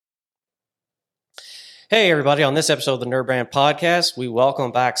Hey, everybody. On this episode of the Nerd Brand Podcast, we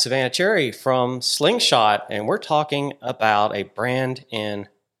welcome back Savannah Cherry from Slingshot, and we're talking about a brand in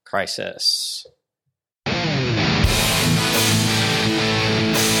crisis.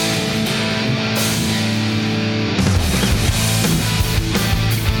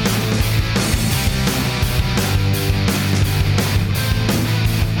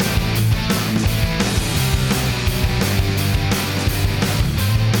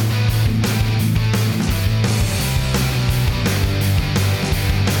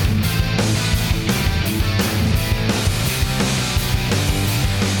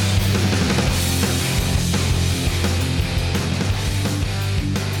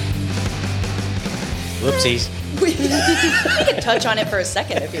 Whoopsies. We can touch on it for a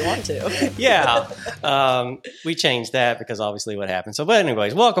second if you want to. Yeah. We changed that because obviously what happened. So, but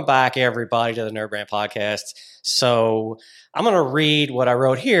anyways, welcome back, everybody, to the Nerd Brand Podcast. So I'm going to read what I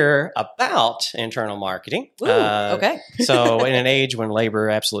wrote here about internal marketing. Ooh, okay. So in an age when labor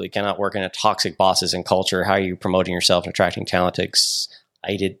absolutely cannot work in a toxic bosses and culture, how are you promoting yourself and attracting talent to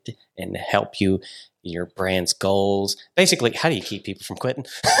excited and help you your brand's goals? Basically, how do you keep people from quitting?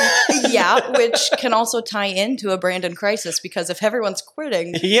 Yeah, which can also tie into a brand in crisis, because if everyone's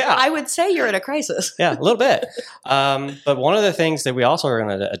quitting, yeah, I would say you're in a crisis. Yeah, a little bit. But one of the things that we also are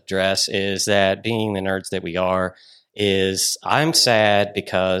going to address is that being the nerds that we are, is I'm sad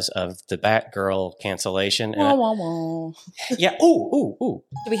because of the Batgirl cancellation. Wah, wah, wah. Yeah. Ooh.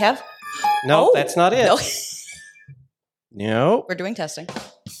 Do we have? No, Oh, that's not it. no. No. We're doing testing.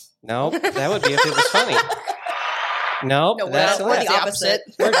 No, that would be if it was funny. Nope, No, that's we're not. the opposite.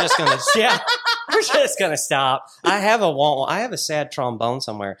 We're just gonna stop. I have a sad trombone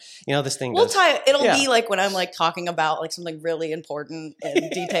somewhere. You know, this thing. We'll goes, tie it. It'll yeah. be like when I'm like talking about like something really important and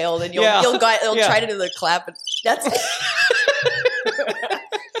detailed, and Yeah. you'll Yeah. try to do the clap. And that's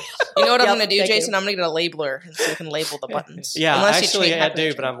You know what I'm Yep, going to do, thank you. Jason? I'm going to get a labeler so you can label the buttons. Yeah, Unless you actually, change- I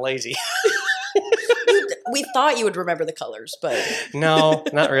do, but I'm lazy. we thought you would remember the colors, but No,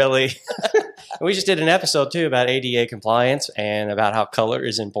 not really. We just did an episode too about ADA compliance and about how color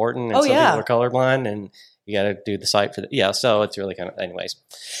is important, and Oh, some yeah. people are colorblind, and you got to do the site for that. Yeah, so it's really kind of, anyways.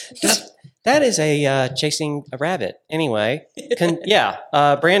 That is a chasing a rabbit. Anyway,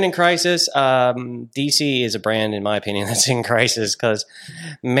 brand in crisis. DC is a brand, in my opinion, that's in crisis because,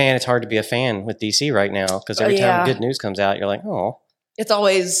 man, it's hard to be a fan with DC right now because every time good news comes out, you're like, oh. it's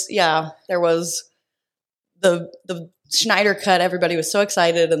always, there was the Schneider cut. Everybody was so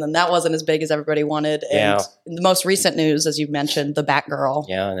excited, and then that wasn't as big as everybody wanted. And the most recent news, as you mentioned, the Batgirl.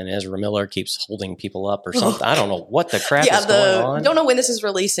 Yeah, and then Ezra Miller keeps holding people up or something. I don't know what the crap is going on. Don't know when this is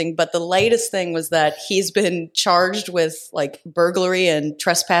releasing, but the latest thing was that he's been charged with like burglary and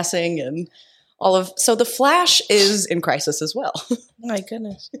trespassing and so the Flash is in crisis as well. My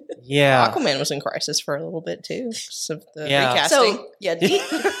goodness. Yeah. Aquaman was in crisis for a little bit, too. So the Yeah. recasting. So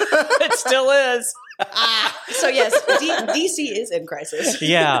It still is. so yes, DC is in crisis.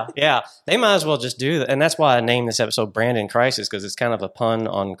 Yeah. They might as well just do that. And that's why I named this episode Brand in Crisis, because it's kind of a pun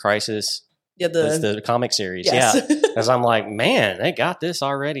on Crisis. Yeah, the comic series. Yes. Yeah. Because I'm like, man, they got this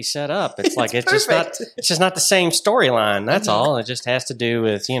already set up. It's like, it's perfect. just not the same storyline. That's all. It just has to do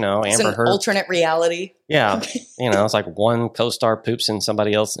with, It's Amber an Heard. alternate reality. Yeah. It's like one co-star poops in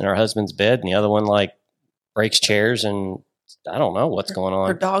somebody else in her husband's bed, and the other one like breaks chairs, and I don't know what's going Her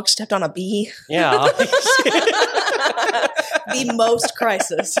on. dog stepped on a bee. Yeah. The most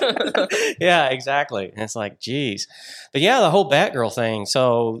crisis. Yeah, exactly. And it's like, geez. But yeah, the whole Batgirl thing.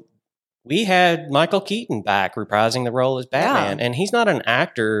 So we had Michael Keaton back reprising the role as Batman, and he's not an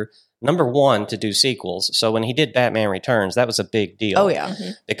actor, number one, to do sequels. So when he did Batman Returns, that was a big deal. Oh, yeah.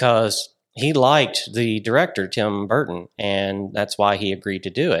 Because he liked the director, Tim Burton, and that's why he agreed to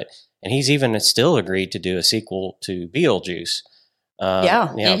do it. And he's even still agreed to do a sequel to Beetlejuice.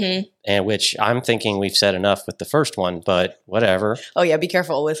 And which I'm thinking we've said enough with the first one, but whatever. Oh, yeah. Be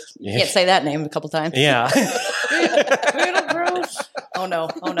careful with. You can't say that name a couple times. Yeah. Oh, no.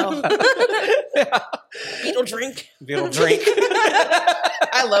 Beetle drink. Beetle drink.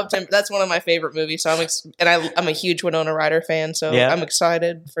 I loved him. That's one of my favorite movies. So I'm a huge Winona Ryder fan, so I'm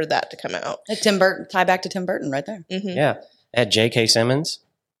excited for that to come out. Tim Burton, tie back to Tim Burton right there. Mm-hmm. Yeah. Had J.K. Simmons.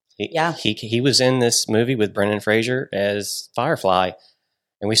 He was in this movie with Brendan Fraser as Firefly,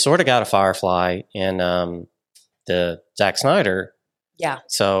 and we sort of got a Firefly in the Zack Snyder. Yeah.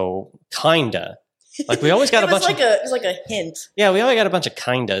 So kinda. Like we always got it was like a hint. Yeah, we always got a bunch of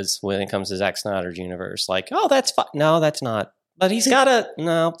kindas when it comes to Zack Snyder's universe. Like, oh, that's fine. No, that's not. But he's got a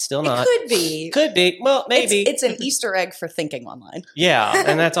no, still not. It could be. Could be. Well, maybe it's an Easter egg for thinking online. Yeah,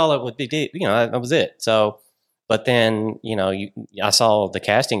 and that's all it would be. That was it. So. But then, I saw the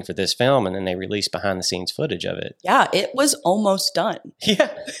casting for this film, and then they released behind the scenes footage of it. Yeah, it was almost done.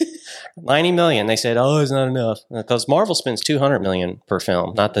 Yeah. 90 million. They said, oh, it's not enough. Because Marvel spends 200 million per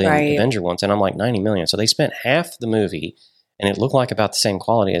film, not the Avenger ones. And I'm like, 90 million. So they spent half the movie, and it looked like about the same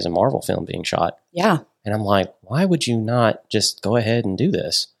quality as a Marvel film being shot. Yeah. And I'm like, why would you not just go ahead and do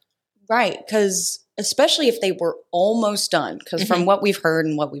this? Right. Because especially if they were almost done, because from what we've heard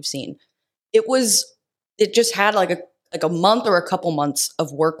and what we've seen, it just had like a month or a couple months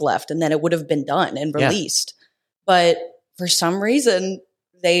of work left, and then it would have been done and released. Yeah. But for some reason,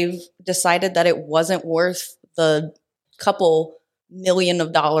 they've decided that it wasn't worth the couple million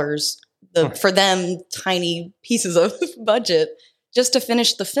of dollars, for them tiny pieces of budget just to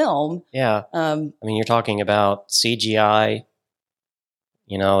finish the film. Yeah. You're talking about CGI.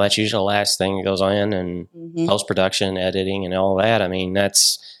 That's usually the last thing that goes on, and post-production, editing, and all that.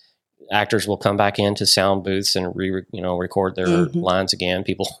 That's actors will come back into sound booths and record their lines again.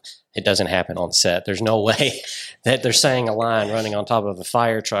 It doesn't happen on set. There's no way that they're saying a line running on top of a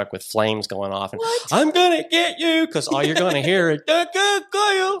fire truck with flames going off. And, I'm going to get you, because all you're going to hear is,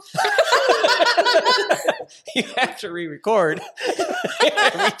 you have to re-record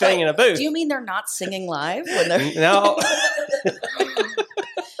everything in a booth. Do you mean they're not singing live? When they're No.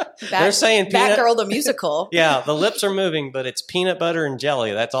 They're saying Batgirl the musical. Yeah, the lips are moving, but it's peanut butter and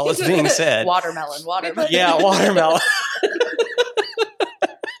jelly. That's all that's being said. Watermelon. Yeah, watermelon.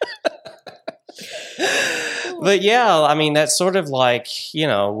 But yeah, that's sort of like,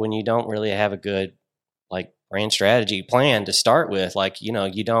 when you don't really have a good brand strategy plan to start with,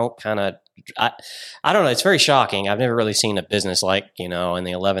 you don't kind of, I don't know. It's very shocking. I've never really seen a business in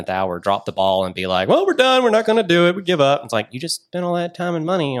the 11th hour drop the ball and be like, well, we're done. We're not going to do it. We give up. It's like, you just spent all that time and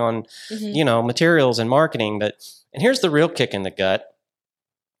money on, materials and marketing. And here's the real kick in the gut.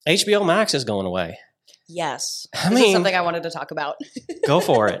 HBO Max is going away. Yes. This is something I wanted to talk about. Go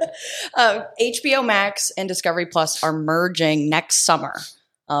for it. HBO Max and Discovery Plus are merging next summer.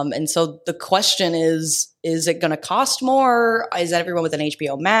 And so the question is it going to cost more? Is everyone with an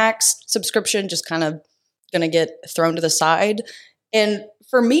HBO Max subscription just kind of going to get thrown to the side? And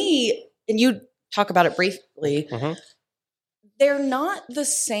for me, and you talk about it briefly, they're not the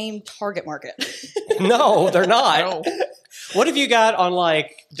same target market. No, they're not. No. What have you got on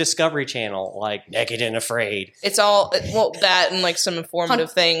Discovery Channel, Naked and Afraid? It's all that and some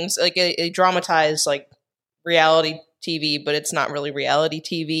informative things. It dramatize reality TV, but it's not really reality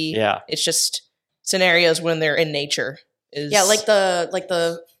TV. Yeah, it's just scenarios when they're in nature. Like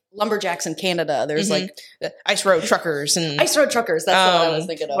the lumberjacks in Canada. There's the ice road truckers and ice road truckers. That's what I was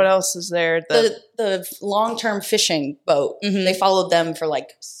thinking of. What else is there? The long-term fishing boat. They followed them for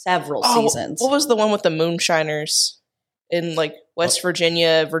several seasons. What was the one with the moonshiners in West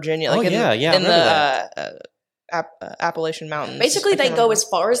Virginia? In the Appalachian Mountains. Basically, they go as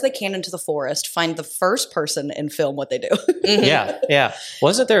far as they can into the forest, find the first person, and film what they do. Yeah.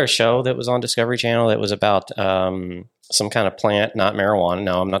 Wasn't there a show that was on Discovery Channel that was about some kind of plant, not marijuana?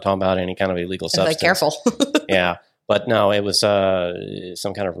 No, I'm not talking about any kind of illegal substance. Careful. Yeah. But no, it was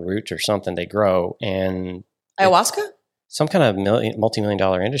some kind of root or something they grow. And ayahuasca? Some kind of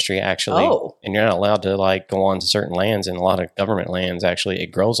multi-million-dollar industry, actually. Oh. And you're not allowed to go on to certain lands, and a lot of government lands, actually, it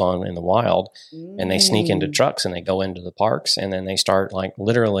grows on in the wild. And they sneak into trucks and they go into the parks, and then they start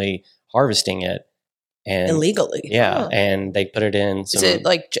literally harvesting it. And illegally. Yeah. And they put it in. Is it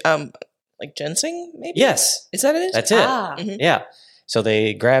like ginseng, maybe? Yes. Is that it? That's it. Yeah. So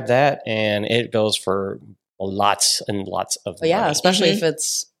they grab that, and it goes for lots and lots of money. Yeah, especially if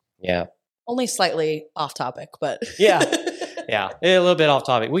it's only slightly off topic, but yeah, a little bit off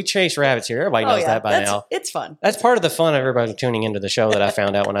topic. We chase rabbits here. Everybody knows that by now. It's fun. That's part of the fun of everybody tuning into the show that I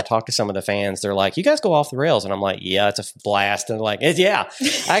found out when I talked to some of the fans. They're like, you guys go off the rails. And I'm like, yeah, it's a blast. And they're like, yeah.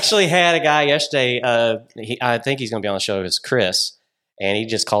 I actually had a guy yesterday. I think he's going to be on the show. It's Chris. And he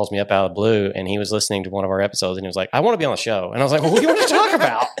just calls me up out of the blue, and he was listening to one of our episodes, and he was like, I want to be on the show. And I was like, well, what do you want to talk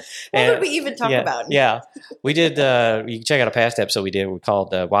about? What did we even talk about? Yeah. We did, you can check out a past episode we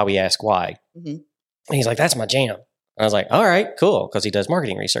called Why We Ask Why. And he's like, that's my jam. And I was like, all right, cool, because he does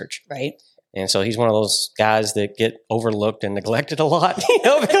marketing research. Right. And so he's one of those guys that get overlooked and neglected a lot,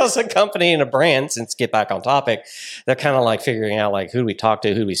 because a company and a brand, since get back on topic, they're kind of figuring out who do we talk to,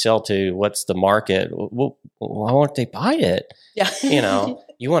 who do we sell to, what's the market, why won't they buy it? Yeah.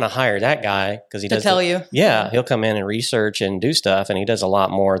 you want to hire that guy because he to does tell you. Yeah, he'll come in and research and do stuff, and he does a lot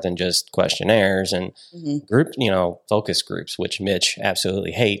more than just questionnaires and group, focus groups, which Mitch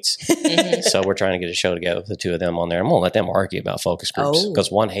absolutely hates. So we're trying to get a show together with the two of them on there. I'm gonna let them argue about focus groups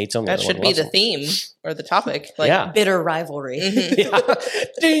because one hates them. That should be the theme or the topic. Bitter rivalry.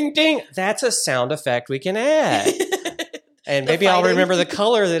 Ding ding. That's a sound effect we can add, and maybe I'll remember the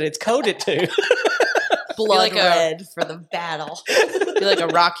color that it's coded to. Blood red for the battle. Be like a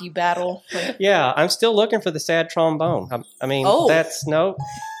Rocky battle. Yeah, I'm still looking for the sad trombone. That's no.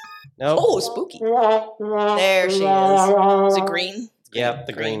 Oh, spooky. There she is. Is it green? Yep,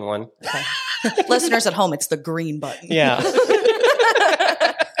 the green one. Okay. Listeners at home, it's the green button. Yeah.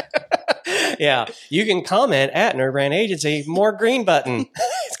 Yeah, you can comment at Nerd Brand Agency, more green button.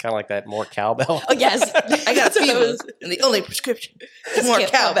 It's kind of like that, more cowbell. Oh, yes. I got a few. And the only prescription is more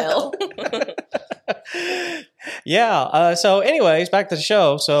cowbell. Yeah. So anyways, back to the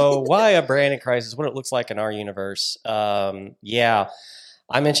show. So why a brand in crisis? What it looks like in our universe. Yeah.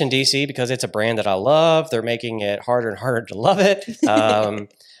 I mentioned DC because it's a brand that I love. They're making it harder and harder to love it.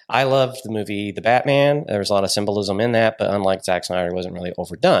 I loved the movie The Batman. There was a lot of symbolism in that, but unlike Zack Snyder, it wasn't really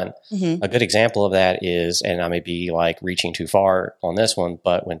overdone. A good example of that is, and I may be like reaching too far on this one,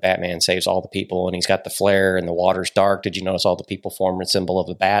 but when Batman saves all the people and he's got the flare and the water's dark, did you notice all the people form a symbol of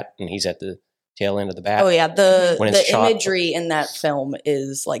a bat and he's at the tail end of the bat? Oh yeah, the imagery in that film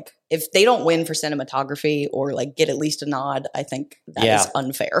is like, if they don't win for cinematography or like get at least a nod, I think that is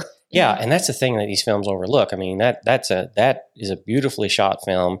unfair. Yeah, and that's the thing that these films overlook. I mean, that is a beautifully shot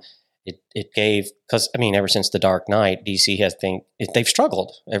film. It gave, because I mean, ever since The Dark Knight, DC they've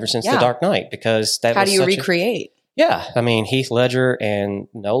struggled ever since The Dark Knight, because that how do you recreate? I mean, Heath Ledger and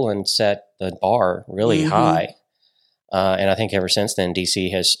Nolan set the bar really high. And I think ever since then, DC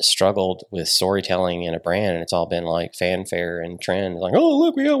has struggled with storytelling in a brand, and it's all been like fanfare and trend. Like, oh,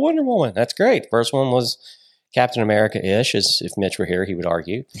 look, we got Wonder Woman. That's great. First one was Captain America-ish, as if Mitch were here, he would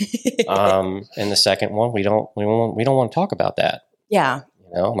argue. And the second one, we don't want to talk about that. Yeah.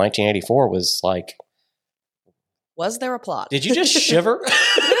 1984 was like. Was there a plot? Did you just shiver?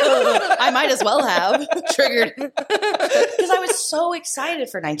 I might as well have. Triggered. Because I was so excited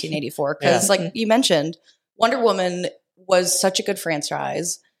for 1984. Because like you mentioned, Wonder Woman was such a good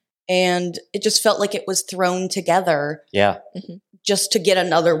franchise, and it just felt like it was thrown together. Yeah. Just to get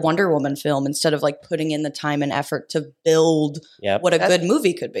another Wonder Woman film instead of like putting in the time and effort to build what a good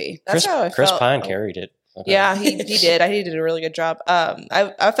movie could be. That's how I felt. Chris Pine carried it. Okay. Yeah, he did. He did a really good job.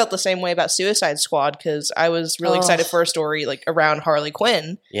 I felt the same way about Suicide Squad because I was really excited for a story like around Harley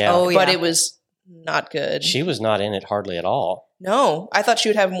Quinn. Yeah. But it was not good. She was not in it hardly at all. No, I thought she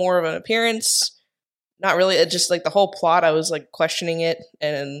would have more of an appearance. Not really. It just like the whole plot, I was like questioning it,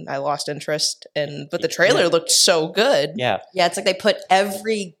 and I lost interest. But the trailer looked so good. Yeah, it's like they put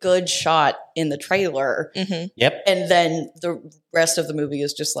every good shot in the trailer. Yep. And then the rest of the movie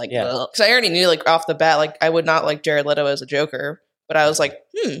is just like, because I already knew like off the bat, like I would not like Jared Leto as a Joker, but I was like,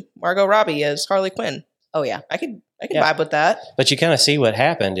 Margot Robbie as Harley Quinn. Oh yeah, I could vibe with that. But you kind of see what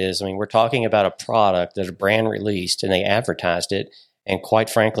happened is, I mean, we're talking about a product that a brand released and they advertised it. And quite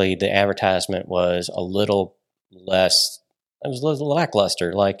frankly, the advertisement was a little less, it was a little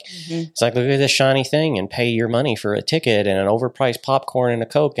lackluster. Like, it's like, look at this shiny thing and pay your money for a ticket and an overpriced popcorn and a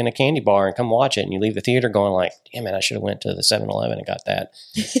Coke and a candy bar and come watch it. And you leave the theater going like, damn it, I should have went to the 7-Eleven and got that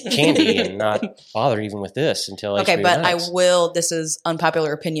candy and not bother even with this until okay, HBO but Max. I will, this is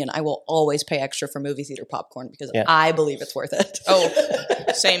unpopular opinion, I will always pay extra for movie theater popcorn because I believe it's worth it.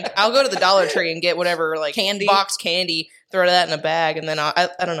 Oh, same. I'll go to the Dollar Tree and get whatever like box candy, throw that in a bag, and then I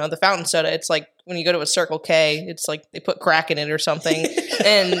don't know, the fountain soda, it's like when you go to a Circle K, it's like they put crack in it or something,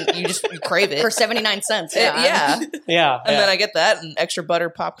 and you crave it. For 79 cents. Yeah. Yeah. And then I get that and extra butter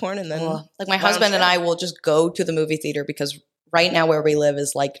popcorn, and then like my husband and I will just go to the movie theater because right now where we live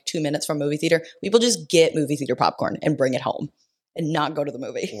is like 2 minutes from movie theater. We will just get movie theater popcorn and bring it home and not go to the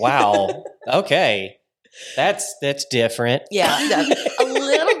movie. Wow. Okay. That's different. Yeah. A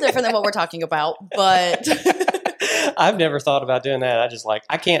little different than what we're talking about, but I've never thought about doing that. I just like,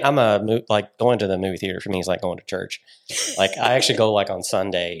 I can't, like going to the movie theater for me is like going to church. Like I actually go like on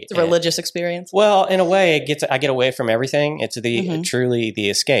Sunday. It's a religious experience. Well, in a way I get away from everything. It's truly the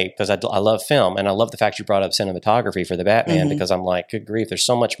escape because I love film and I love the fact you brought up cinematography for the Batman because I'm like, good grief, there's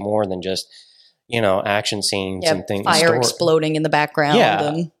so much more than just, action scenes and things. Fire exploding in the background.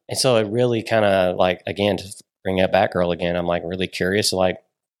 Yeah. And so it really kind of like, again, to bring up Batgirl again, I'm like really curious, like,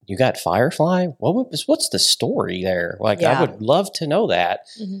 you got Firefly? What's the story there? Like, I would love to know that,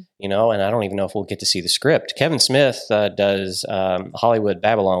 and I don't even know if we'll get to see the script. Kevin Smith does Hollywood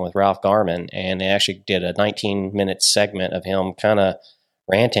Babylon with Ralph Garman, and they actually did a 19-minute segment of him kind of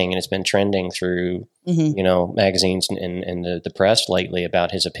ranting, and it's been trending through, magazines and the press lately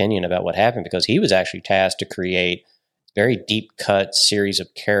about his opinion about what happened, because he was actually tasked to create very deep cut series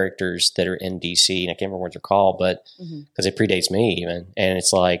of characters that are in DC, and I can't remember what they're called, but because it predates me even, and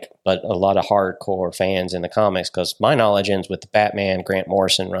it's like, but a lot of hardcore fans in the comics, because my knowledge ends with the Batman Grant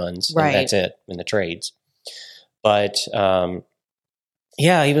Morrison runs, and that's it in the trades. But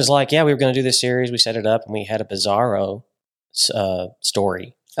he was like, we were going to do this series. We set it up, and we had a Bizarro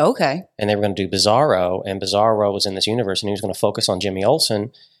story. Okay. And they were going to do Bizarro, and Bizarro was in this universe, and he was going to focus on Jimmy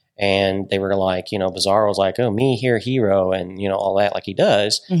Olsen. And they were like, Bizarro's like, oh, me here, hero, and, all that like he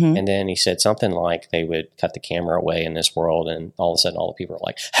does. And then he said something like they would cut the camera away in this world, and all of a sudden all the people were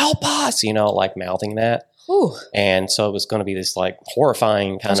like, help us, like mouthing that. Ooh. And so it was going to be this like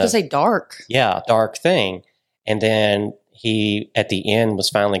horrifying kind of. I was going to say dark. Yeah, dark thing. And then he, at the end, was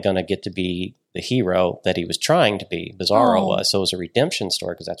finally going to get to be the hero that he was trying to be. Bizarro was. So it was a redemption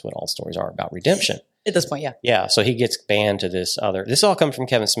story, because that's what all stories are about, redemption. At this point, yeah. Yeah, so he gets banned to this other. This all comes from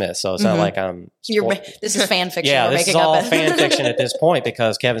Kevin Smith, so it's not like I'm. This is fan fiction. Yeah, we're this is making all up. fan fiction at this point,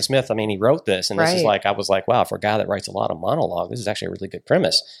 because Kevin Smith, he wrote this, and this is like, I was like, wow, for a guy that writes a lot of monologue, this is actually a really good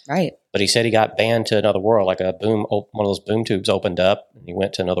premise. Right. But he said he got banned to another world, like one of those boom tubes opened up, and he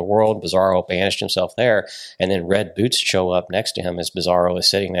went to another world. Bizarro banished himself there, and then Red Boots show up next to him as Bizarro is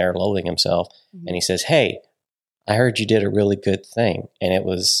sitting there loathing himself, and he says, hey, I heard you did a really good thing, and it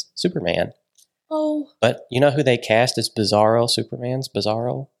was Superman. Oh. But you know who they cast as Bizarro, Superman's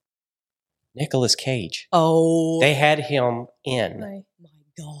Bizarro? Nicolas Cage. Oh. They had him in. My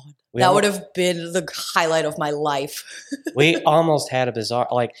God. That would have been the highlight of my life. We almost had a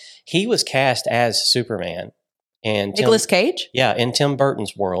Bizarro. Like, he was cast as Superman. And Nicolas Cage? Yeah, in Tim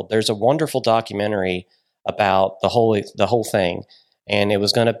Burton's world. There's a wonderful documentary about the whole thing. And it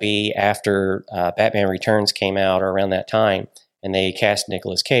was going to be after Batman Returns came out, or around that time. And they cast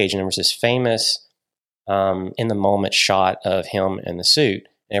Nicolas Cage, and there was this famous in the moment shot of him in the suit,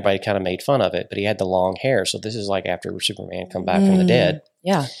 and everybody kind of made fun of it, but he had the long hair. So this is like after Superman come back from the dead.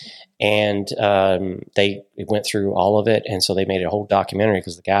 Yeah. And they went through all of it, and so they made a whole documentary,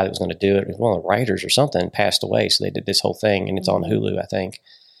 because the guy that was going to do it, one of the writers or something, passed away. So they did this whole thing, and it's on Hulu, I think.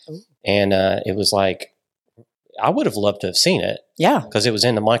 Ooh. And it was like, I would have loved to have seen it. Yeah. Because it was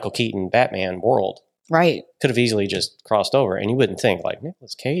in the Michael Keaton Batman world. Right. Could have easily just crossed over, and you wouldn't think, like,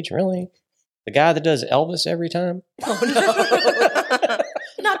 Nicolas Cage, really? The guy that does Elvis every time? Oh, no.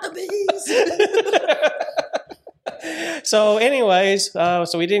 Not the bees. So anyways,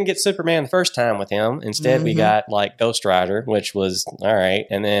 so we didn't get Superman the first time with him. Instead, we got, like, Ghost Rider, which was all right,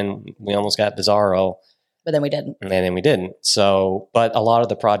 and then we almost got Bizarro. But then we didn't. And then we didn't. So, but a lot of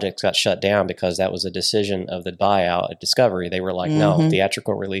the projects got shut down because that was a decision of the buyout at Discovery. They were like, no,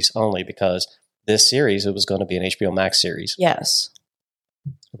 theatrical release only, because this series, it was going to be an HBO Max series. Yes.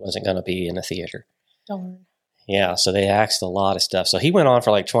 It wasn't going to be in a theater. Darn. Yeah, so they asked a lot of stuff. So he went on for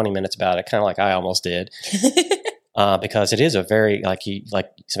like 20 minutes about it, kind of like I almost did. Because it is a very, like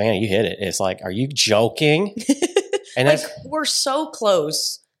Savannah, you hit it. It's like, are you joking? And like, we're so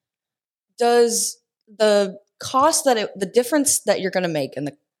close. Does the cost the difference that you're going to make, and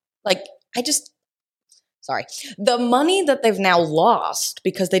the money that they've now lost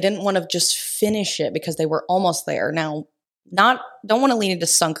because they didn't want to just finish it because they were almost there. Now, don't want to lean into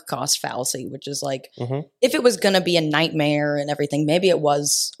sunk cost fallacy, which is like, if it was going to be a nightmare and everything, maybe it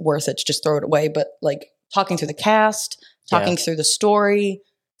was worth it to just throw it away. But like, talking through the cast, talking through the story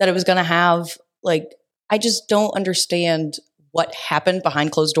that it was going to have, like, I just don't understand what happened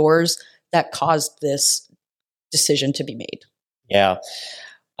behind closed doors that caused this decision to be made. Yeah.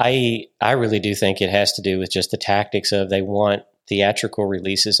 I really do think it has to do with just the tactics of they want theatrical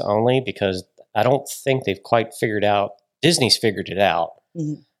releases only, because I don't think they've quite figured out. Disney's figured it out,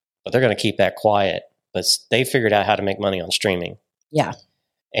 but they're going to keep that quiet. But they figured out how to make money on streaming. Yeah.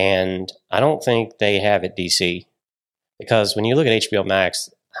 And I don't think they have at DC, because when you look at HBO Max,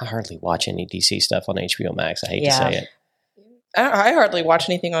 I hardly watch any DC stuff on HBO Max. I hate to say it. I hardly watch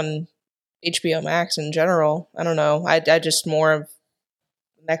anything on HBO Max in general. I don't know. I just more of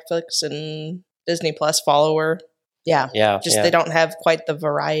Netflix and Disney Plus follower. Yeah. Yeah. They don't have quite the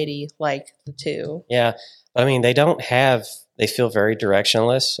variety like the two. Yeah. I mean, they feel very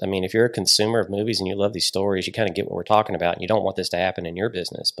directionless. I mean, if you're a consumer of movies and you love these stories, you kind of get what we're talking about, and you don't want this to happen in your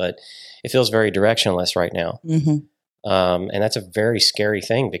business, but it feels very directionless right now. And that's a very scary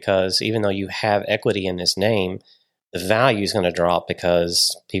thing, because even though you have equity in this name, the value is going to drop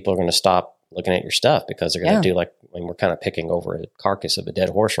because people are going to stop looking at your stuff, because they're going to do we're kind of picking over a carcass of a dead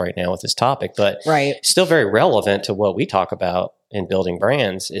horse right now with this topic, but still very relevant to what we talk about in building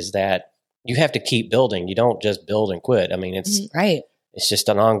brands, is that you have to keep building. You don't just build and quit. I mean, it's it's just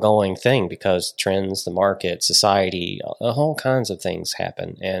an ongoing thing because trends, the market, society, a whole kinds of things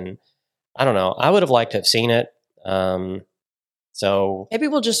happen. And I don't know. I would have liked to have seen it. So maybe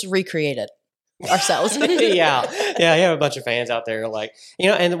we'll just recreate it ourselves. yeah. You have a bunch of fans out there like,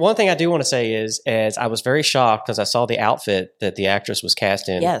 and one thing I do want to say is I was very shocked because I saw the outfit that the actress was cast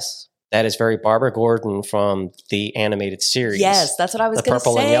in. Yes. That is very Barbara Gordon from the animated series. Yes, that's what I was going to say. The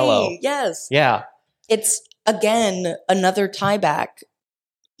purple and yellow. Yes. Yeah. It's, again, another tie back,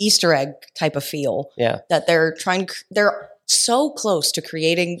 Easter egg type of feel. Yeah. That they're so close to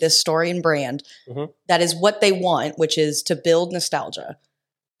creating this story and brand that is what they want, which is to build nostalgia.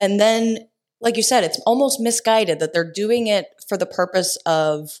 And then, like you said, it's almost misguided that they're doing it for the purpose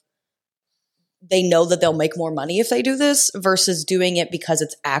of they know that they'll make more money if they do this versus doing it because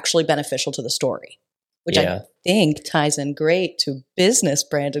it's actually beneficial to the story, which I think ties in great to business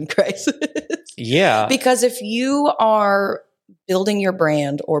brand and crisis. Yeah. Because if you are building your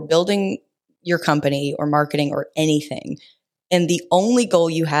brand or building your company or marketing or anything, and the only goal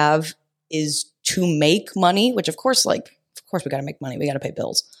you have is to make money, which of course we got to make money. We got to pay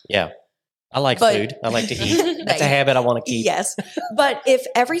bills. Yeah. I like food. I like to eat. That's a habit I want to keep. Yes. But if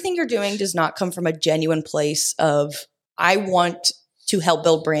everything you're doing does not come from a genuine place of, I want to help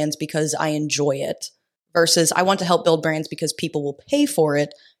build brands because I enjoy it versus I want to help build brands because people will pay for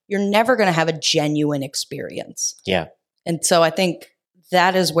it, you're never going to have a genuine experience. Yeah. And so I think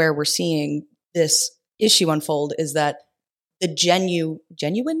that is where we're seeing this issue unfold is that the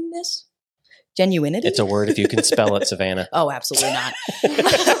genuineness? Genuinity? It's a word if you can spell it, Savannah. Oh, absolutely not.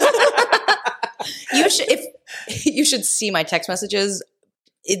 You should see my text messages.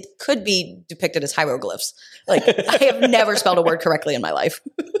 It could be depicted as hieroglyphs. Like, I have never spelled a word correctly in my life.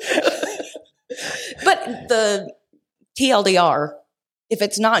 But the TLDR, if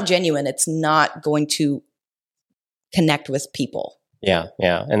it's not genuine, it's not going to connect with people. Yeah.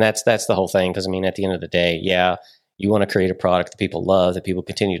 And that's the whole thing. Because, at the end of the day, you want to create a product that people love, that people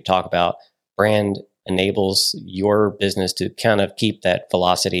continue to talk about. Brand enables your business to kind of keep that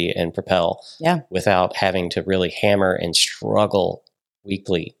velocity and propel without having to really hammer and struggle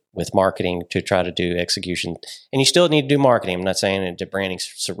weekly with marketing to try to do execution. And you still need to do marketing. I'm not saying that branding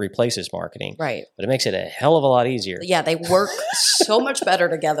replaces marketing. Right. But it makes it a hell of a lot easier. Yeah, they work so much better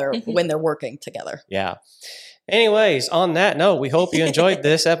together when they're working together. Yeah. Anyways, on that note, we hope you enjoyed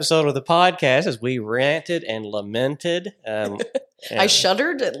this episode of the podcast as we ranted and lamented. I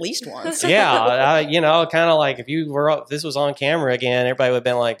shuddered at least once. Yeah, kind of like if this was on camera again, everybody would have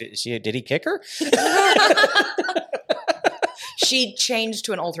been like, did he kick her? She changed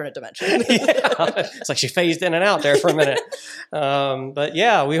to an alternate dimension. It's like she phased in and out there for a minute. But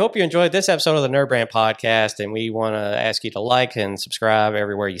yeah, we hope you enjoyed this episode of the Nerd Brand Podcast, and we want to ask you to like and subscribe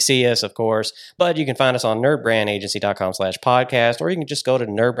everywhere you see us, of course. But you can find us on nerdbrandagency.com/podcast, or you can just go to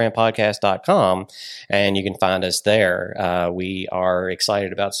nerdbrandpodcast.com and you can find us there. We are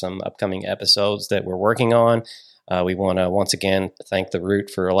excited about some upcoming episodes that we're working on. We want to once again thank the Root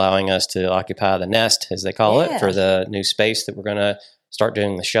for allowing us to occupy the nest, as they call it, for the new space that we're going to start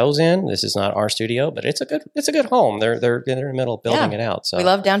doing the shows in. This is not our studio, but it's a good home. They're in the middle of building it out. So we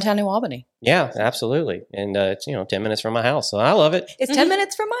love downtown New Albany. Yeah, absolutely, and it's 10 minutes from my house, so I love it. It's 10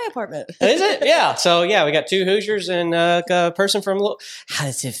 minutes from my apartment. Is it? Yeah. So yeah, we got 2 Hoosiers and a person from. How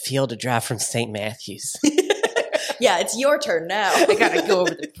does it feel to drive from St. Matthews? Yeah, it's your turn now. I gotta go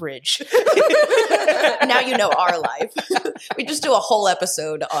over the bridge. Now you know our life. We just do a whole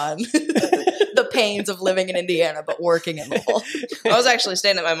episode on the pains of living in Indiana, but working in Louisville. I was actually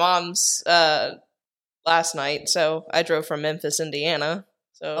staying at my mom's last night, so I drove from Memphis, Indiana.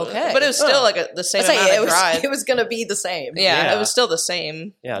 So, okay. But it was still the same amount of drive. It was going to be the same. Yeah, it was still the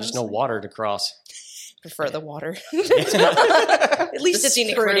same. Yeah, there's no water to cross. Prefer the water. At least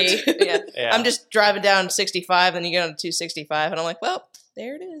it's pretty. Yeah. I'm just driving down 65, and you get on 265, and I'm like, well,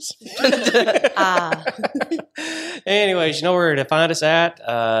 there it is. Anyways, you know where to find us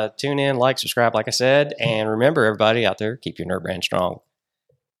at. Tune in, like, subscribe, like I said. And remember, everybody out there, keep your nerd brand strong.